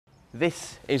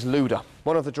This is Luda,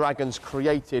 one of the dragons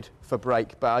created for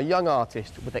break by a young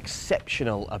artist with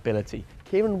exceptional ability.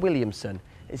 Kieron Williamson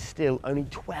is still only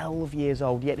 12 years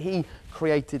old, yet he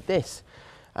created this.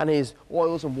 And his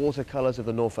oils and watercolours of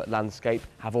the Norfolk landscape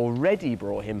have already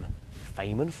brought him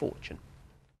fame and fortune.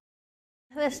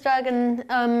 This dragon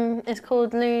is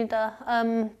called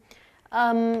Luda.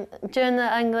 During the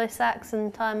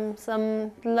Anglo-Saxon times,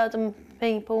 Ludham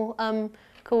people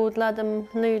called Ludham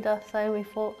Luda, so we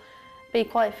thought it'd be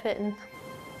quite fitting.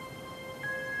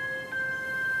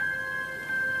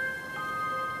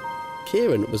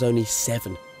 Kieron was only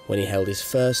 7 when he held his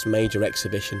first major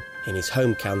exhibition in his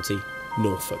home county,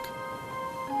 Norfolk.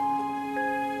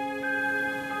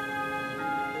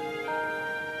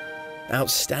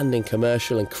 Outstanding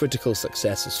commercial and critical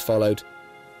success has followed.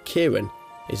 Kieron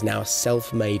is now a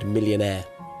self-made millionaire,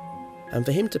 and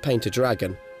for him to paint a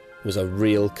dragon was a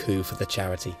real coup for the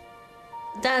charity.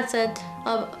 Dad said,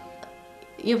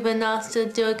 you've been asked to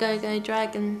do a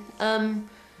GoGoDragon,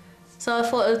 so I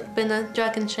thought it would have been a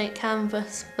dragon-shaped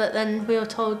canvas, but then we were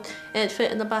told it'd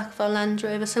fit in the back of our Land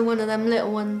Rover, so one of them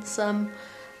little ones, then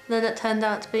it turned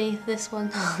out to be this one.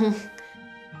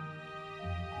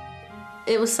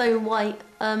 It was so white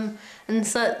and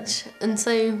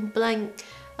so blank,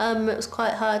 it was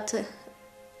quite hard to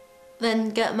then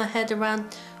get my head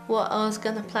around what I was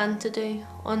going to plan to do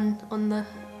on the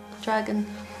dragon.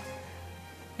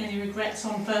 Any regrets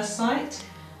on first sight?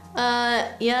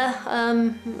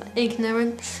 Yeah,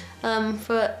 ignorance,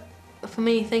 for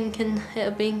me thinking it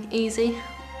would be easy.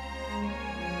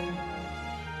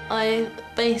 I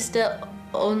based it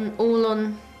all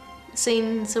on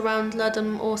scenes around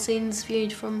Ludham or scenes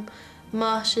viewed from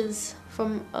marshes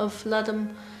of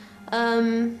Ludham.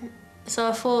 So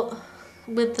I thought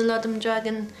with the Ludham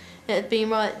dragon it'd be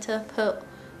right to put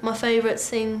my favourite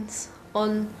scenes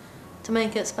on to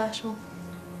make it special.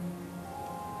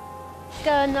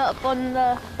 Going up on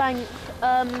the bank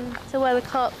to where the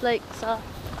cart flakes are,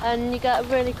 and you get a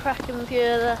really cracking view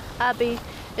of the abbey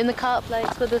in the cart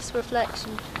flakes with this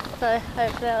reflection. So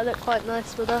hopefully it'll look quite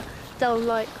nice with a dull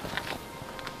light.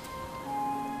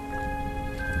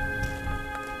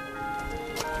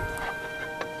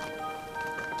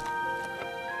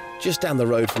 Just down the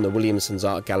road from the Williamsons'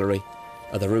 art gallery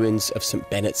are the ruins of St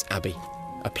Benet's Abbey,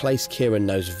 a place Kieron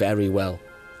knows very well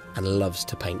and loves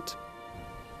to paint.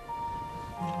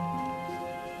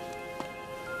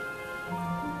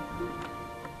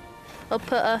 I'll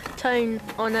put a tone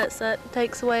on it so it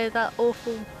takes away that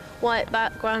awful white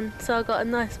background, so I've got a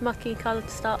nice mucky colour to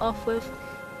start off with.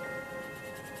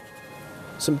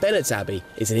 St Benet's Abbey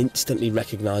is an instantly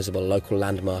recognisable local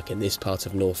landmark in this part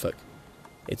of Norfolk.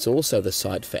 It's also the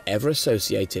site forever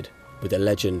associated with the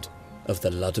legend of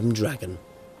the Ludham dragon.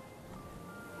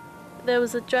 There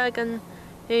was a dragon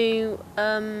who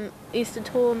used to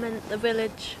torment the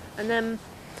village, and then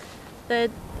they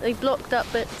blocked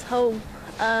up its hole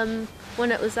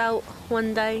when it was out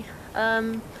one day.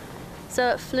 So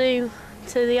it flew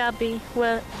to the abbey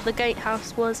where the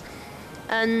gatehouse was,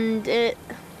 and it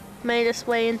made its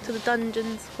way into the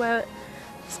dungeons where it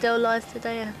still lies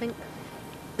today, I think.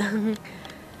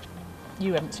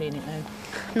 You haven't seen it though?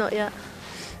 Not yet.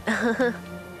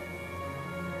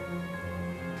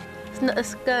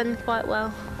 It's going quite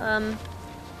well.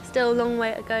 Still a long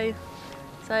way to go,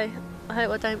 so I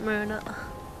hope I don't ruin it.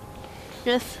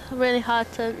 It's really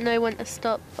hard to know when to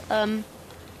stop,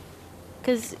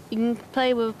 because you can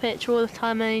play with a picture all the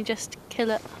time and you just kill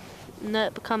it and then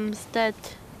it becomes dead.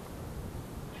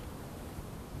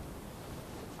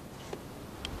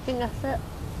 I think that's it.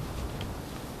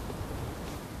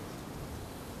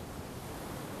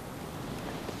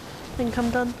 I think I'm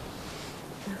done.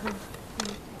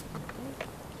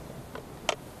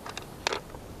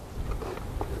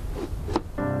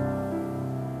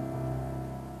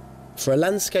 For a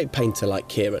landscape painter like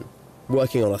Kieron,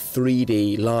 working on a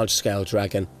 3D large-scale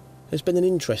dragon has been an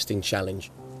interesting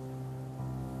challenge.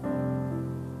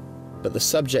 But the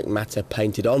subject matter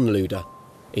painted on Luda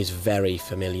is very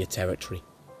familiar territory.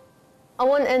 I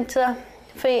wanted to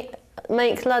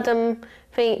make Ludham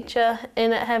feature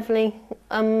in it heavily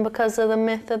because of the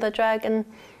myth of the dragon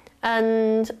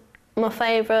and my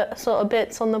favourite sort of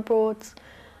bits on the Broads.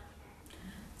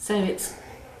 So it's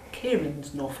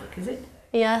Kieron's Norfolk, is it?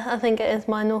 Yeah, I think it is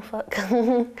my Norfolk.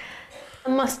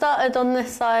 I started on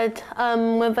this side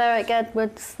with Eric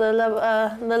Edwards, the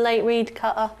late reed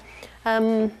cutter.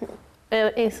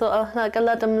 He's sort of like a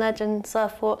Ludham legend, so I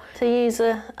thought to use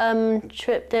a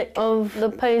triptych of the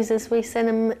poses we seen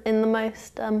him in the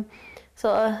most,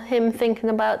 sort of him thinking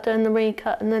about doing the reed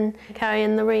cut and then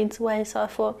carrying the reeds away, so I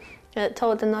thought it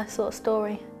told a nice sort of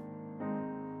story.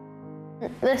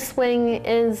 This wing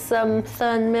is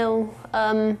Thurn Mill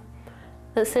that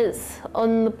sits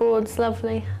on the Broads,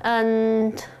 lovely,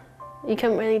 and you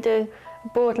couldn't really do a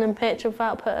Broadland pitch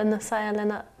without putting the sail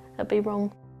in it, it'd be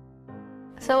wrong.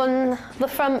 So on the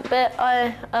front bit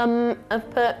I have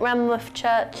put Ramworth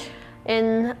Church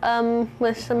in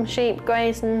with some sheep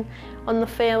grazing on the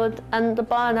field and the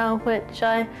barn owl which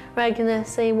I regularly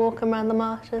see walking around the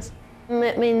marshes.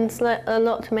 It means a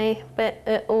lot to me, but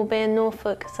it all being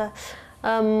Norfolk, so,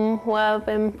 where I've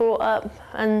been brought up,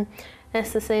 and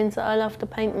it's the scenes that I love to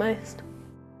paint most.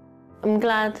 I'm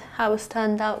glad how it's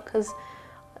turned out, because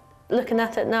looking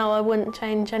at it now I wouldn't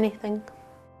change anything.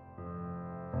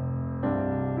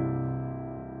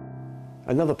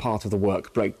 Another part of the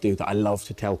work Brake do that I love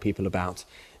to tell people about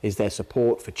is their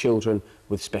support for children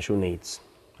with special needs.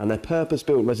 And their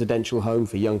purpose-built residential home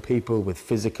for young people with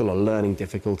physical or learning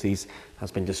difficulties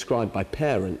has been described by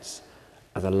parents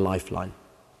as a lifeline.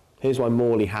 Here's why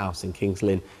Morley House in Kings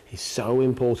Lynn is so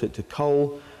important to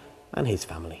Cole and his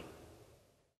family.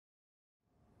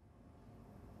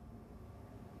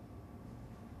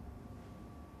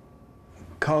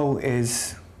 Cole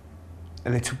is a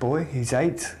little boy, he's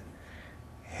 8.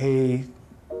 He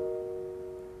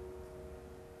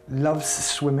loves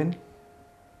swimming,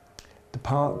 the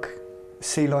park,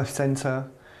 Sea Life Centre,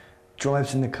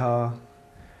 drives in the car,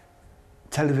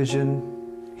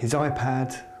 television, his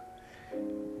iPad,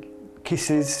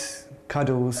 kisses,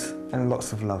 cuddles and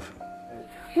lots of love.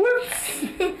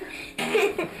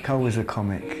 Cole is a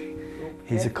comic.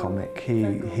 He's a comic.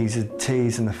 He's a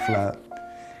tease and a flirt.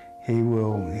 He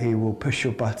will push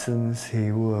your buttons.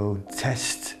 He will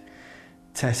test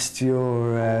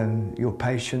your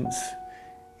patience.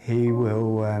 He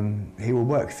will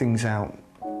work things out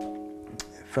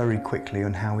very quickly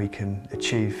on how he can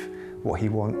achieve what he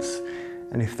wants,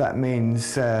 and if that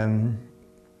means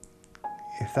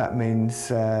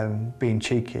being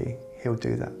cheeky, he'll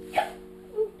do that.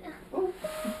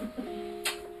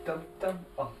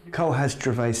 Cole has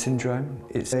Dravet syndrome.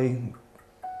 It's a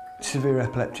severe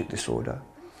epileptic disorder.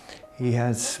 He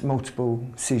has multiple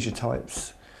seizure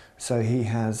types. So he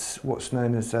has what's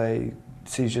known as a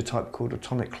seizure type called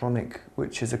tonic-clonic,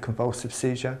 which is a convulsive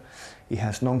seizure. He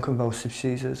has non-convulsive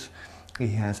seizures. He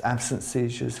has absent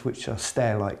seizures, which are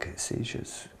stare-like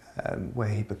seizures, where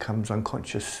he becomes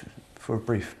unconscious for a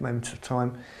brief moment of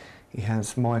time. He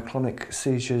has myoclonic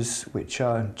seizures, which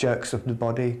are jerks of the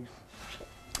body.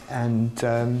 And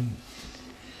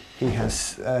he has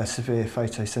severe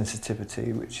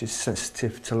photosensitivity, which is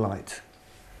sensitive to light.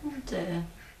 Oh dear.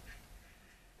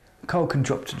 Cole can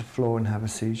drop to the floor and have a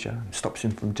seizure. It stops him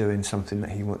from doing something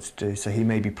that he wants to do. So he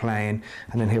may be playing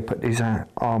and then he'll put his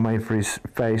arm over his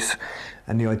face,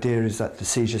 and the idea is that the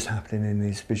seizure's happening in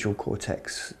his visual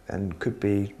cortex and could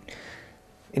be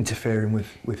interfering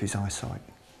with his eyesight.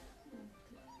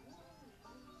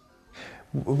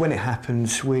 When it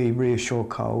happens, we reassure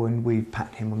Cole and we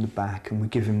pat him on the back and we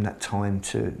give him that time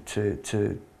to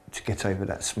get over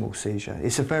that small seizure.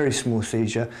 It's a very small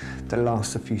seizure that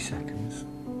lasts a few seconds.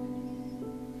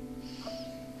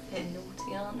 They're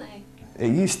naughty, aren't they?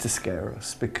 It used to scare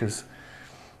us because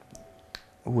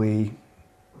we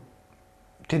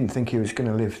didn't think he was going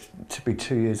to live to be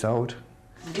 2 years old.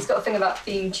 He's got a thing about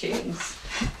theme tunes,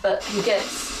 but he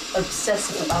gets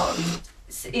obsessive about them.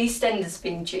 EastEnders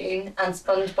theme tune and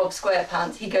SpongeBob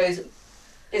SquarePants, he goes,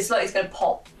 it's like he's going to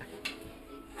pop.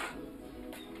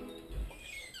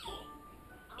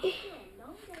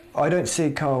 I don't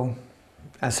see Cole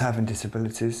as having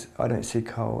disabilities. I don't see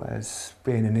Cole as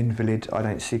being an invalid. I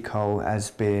don't see Cole as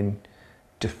being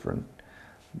different.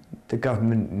 The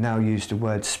government now use the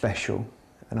word special,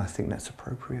 and I think that's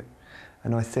appropriate.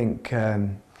 And I think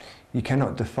you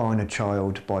cannot define a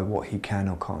child by what he can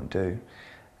or can't do.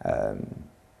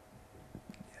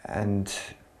 And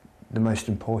the most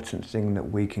important thing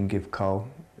that we can give Cole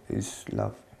is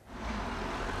love.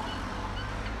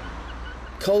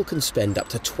 Cole can spend up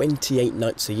to 28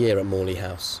 nights a year at Morley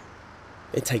House.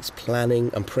 It takes planning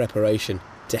and preparation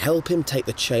to help him take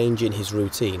the change in his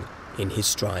routine in his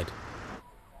stride.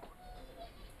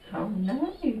 Oh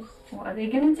no, what are they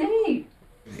going to do?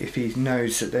 If he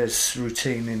knows that there's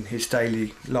routine in his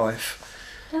daily life,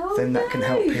 Oh, then that can no.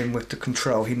 help him with the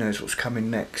control. He knows what's coming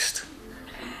next.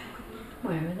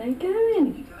 Where are they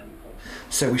going?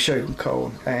 So we showed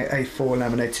Cole a A4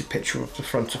 laminated picture of the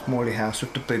front of Morley House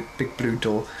with the big blue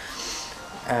door,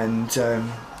 and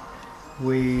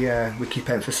we keep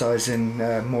emphasising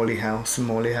Morley House and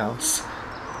Morley House.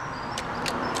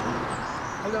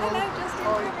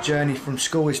 Hello. Journey from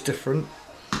school is different,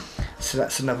 so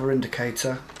that's another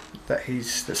indicator that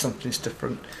something's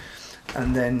different.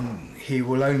 And then he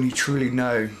will only truly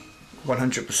know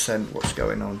 100% what's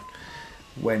going on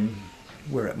when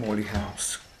we're at Morley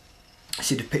House.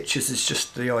 See, the pictures is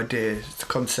just the idea, it's the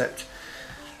concept.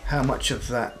 How much of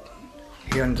that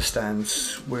he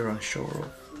understands, we're unsure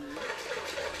of.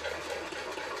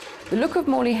 The look of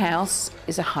Morley House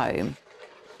is a home.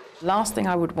 Last thing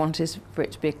I would want is for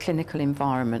it to be a clinical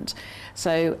environment.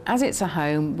 So as it's a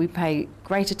home, we pay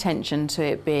great attention to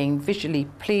it being visually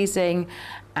pleasing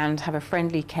and have a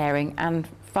friendly, caring and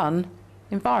fun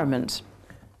environment.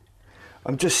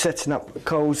 I'm just setting up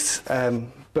Cole's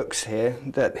books here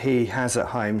that he has at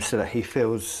home so that he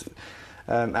feels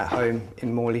at home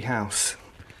in Morley House.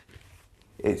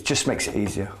 It just makes it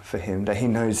easier for him that he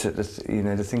knows that the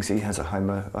things that he has at home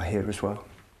are here as well.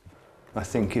 I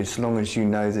think as long as you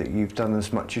know that you've done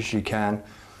as much as you can,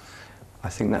 I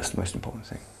think that's the most important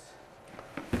thing.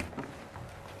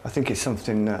 I think it's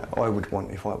something that I would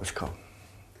want if I was Cole.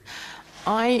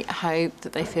 I hope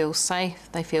that they feel safe,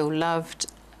 they feel loved,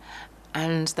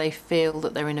 and they feel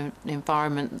that they're in an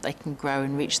environment that they can grow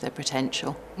and reach their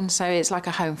potential. And so it's like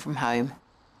a home from home.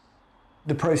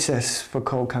 The process for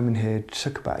Cole coming here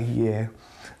took about a year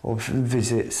of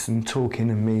visits and talking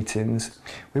and meetings.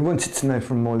 We wanted to know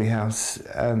from Morley House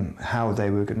how they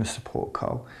were going to support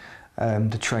Cole,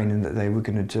 the training that they were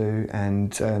going to do,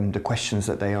 and the questions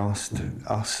that they asked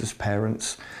us as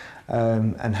parents,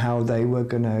 and how they were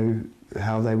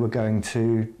going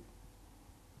to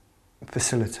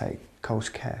facilitate Cole's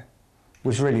care. It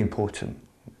was really important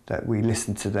that we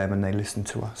listened to them and they listened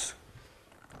to us.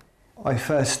 I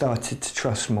first started to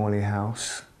trust Morley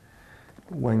House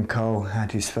when Cole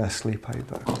had his first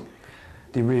sleepover.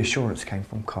 The reassurance came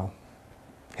from Cole.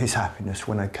 His happiness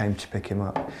when I came to pick him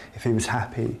up. If he was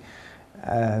happy,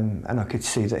 and I could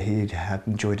see that he had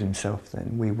enjoyed himself,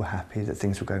 then we were happy that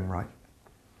things were going right.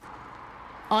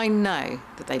 I know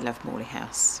that they love Morley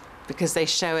House because they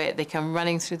show it, they come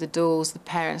running through the doors, the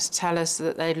parents tell us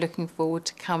that they're looking forward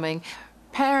to coming.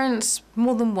 Parents,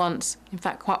 more than once, in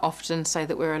fact quite often, say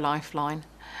that we're a lifeline.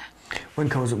 When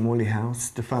Cole's at Morley House,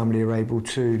 the family are able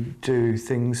to do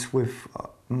things with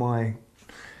my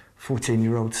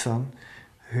 14-year-old son,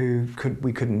 who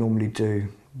we couldn't normally do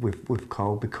with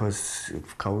Cole because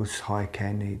of Cole's high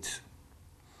care needs.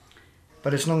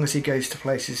 But as long as he goes to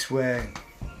places where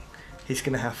he's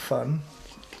going to have fun,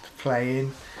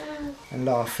 playing and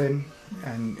laughing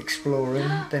and exploring,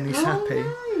 then he's happy.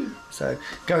 So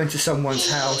going to someone's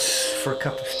house for a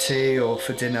cup of tea or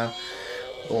for dinner,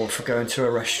 or for going to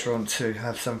a restaurant to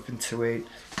have something to eat,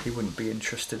 he wouldn't be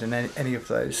interested in any of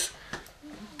those.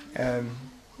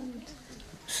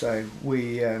 So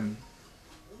we,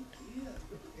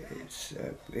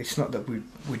 it's not that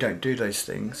we don't do those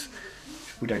things.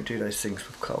 We don't do those things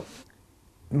with Cole.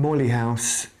 Morley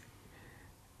House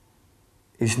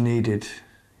is needed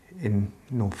in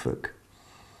Norfolk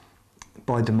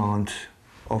by demand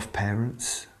of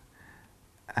parents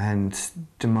and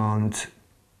demand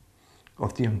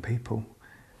of the young people.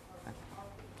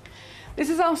 This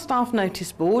is our staff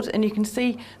notice board, and you can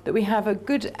see that we have a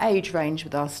good age range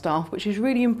with our staff, which is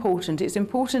really important. It's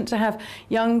important to have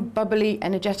young, bubbly,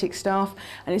 energetic staff,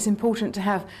 and it's important to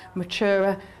have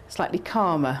maturer, slightly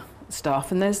calmer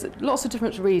staff, and there's lots of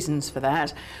different reasons for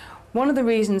that. One of the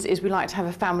reasons is we like to have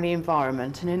a family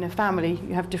environment, and in a family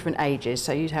you have different ages,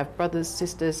 so you'd have brothers,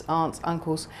 sisters, aunts,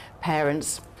 uncles,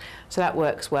 parents, so that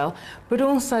works well. But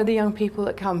also the young people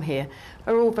that come here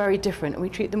are all very different, and we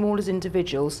treat them all as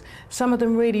individuals. Some of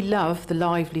them really love the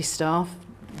lively staff,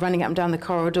 running up and down the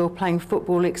corridor, playing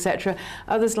football, etc.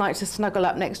 Others like to snuggle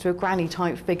up next to a granny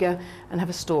type figure and have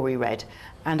a story read,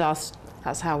 and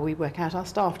that's how we work out our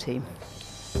staff team.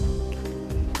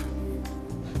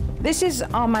 This is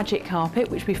our magic carpet,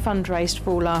 which we fundraised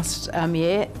for last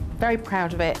year. Very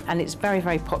proud of it, and it's very,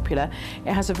 very popular.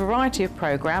 It has a variety of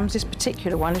programmes. This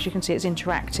particular one, as you can see, it's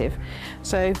interactive.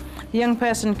 So the young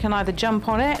person can either jump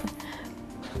on it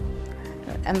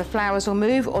and the flowers will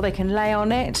move, or they can lay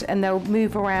on it and they'll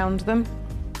move around them.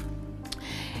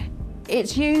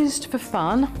 It's used for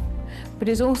fun, but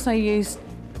it's also used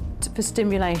for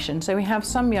stimulation. So we have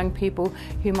some young people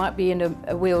who might be in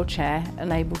a wheelchair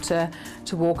and able to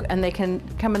walk, and they can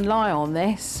come and lie on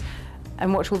this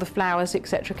and watch all the flowers,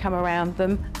 etc., come around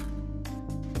them.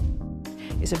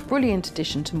 It's a brilliant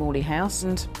addition to Morley House,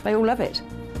 and they all love it.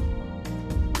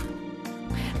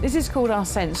 This is called our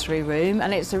sensory room,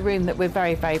 and it's a room that we're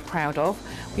very, very proud of.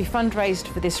 We fundraised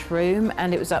for this room,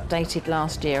 and it was updated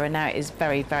last year, and now it is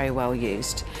very, very well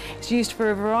used. It's used for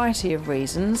a variety of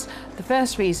reasons. The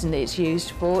first reason it's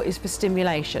used for is for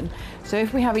stimulation. So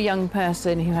if we have a young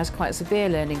person who has quite severe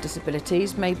learning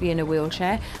disabilities, maybe in a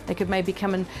wheelchair, they could maybe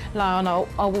come and lie on our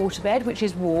waterbed, which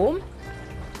is warm.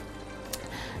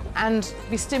 and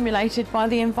be stimulated by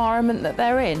the environment that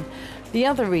they're in. The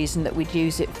other reason that we'd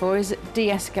use it for is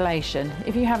de-escalation.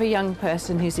 If you have a young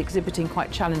person who's exhibiting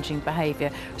quite challenging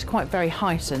behaviour, it's quite very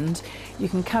heightened, you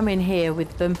can come in here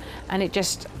with them and it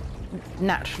just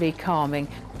naturally calming,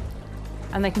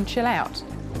 and they can chill out.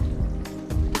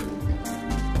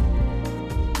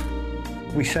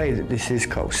 We say that this is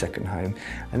Cole's second home,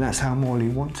 and that's how Morley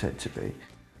wants it to be.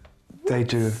 They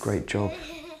do a great job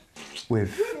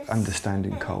with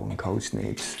understanding Cole and Cole's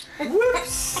needs.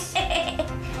 Whoops!